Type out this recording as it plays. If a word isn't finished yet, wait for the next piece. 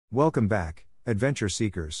Welcome back, adventure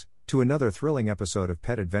seekers, to another thrilling episode of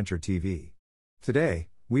Pet Adventure TV. Today,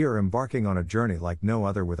 we are embarking on a journey like no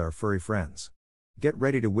other with our furry friends. Get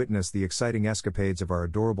ready to witness the exciting escapades of our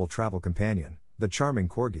adorable travel companion, the charming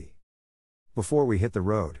Corgi. Before we hit the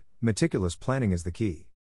road, meticulous planning is the key.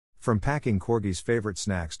 From packing Corgi's favorite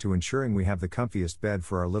snacks to ensuring we have the comfiest bed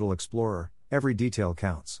for our little explorer, every detail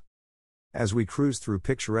counts. As we cruise through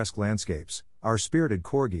picturesque landscapes, our spirited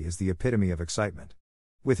Corgi is the epitome of excitement.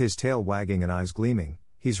 With his tail wagging and eyes gleaming,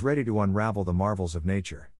 he's ready to unravel the marvels of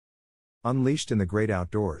nature. Unleashed in the great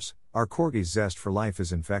outdoors, our Corgi's zest for life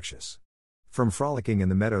is infectious. From frolicking in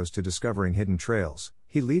the meadows to discovering hidden trails,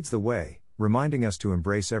 he leads the way, reminding us to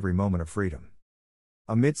embrace every moment of freedom.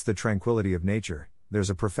 Amidst the tranquility of nature,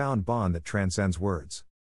 there's a profound bond that transcends words.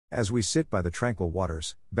 As we sit by the tranquil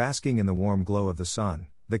waters, basking in the warm glow of the sun,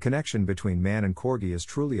 the connection between man and Corgi is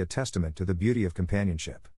truly a testament to the beauty of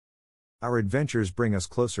companionship. Our adventures bring us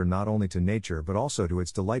closer not only to nature but also to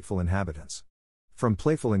its delightful inhabitants. From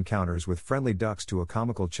playful encounters with friendly ducks to a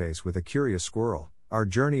comical chase with a curious squirrel, our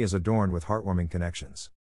journey is adorned with heartwarming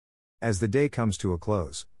connections. As the day comes to a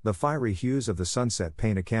close, the fiery hues of the sunset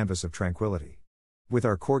paint a canvas of tranquility. With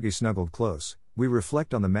our Corgi snuggled close, we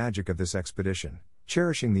reflect on the magic of this expedition,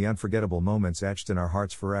 cherishing the unforgettable moments etched in our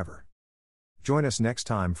hearts forever. Join us next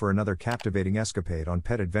time for another captivating escapade on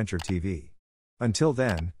Pet Adventure TV. Until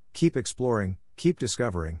then, keep exploring, keep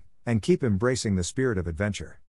discovering, and keep embracing the spirit of adventure.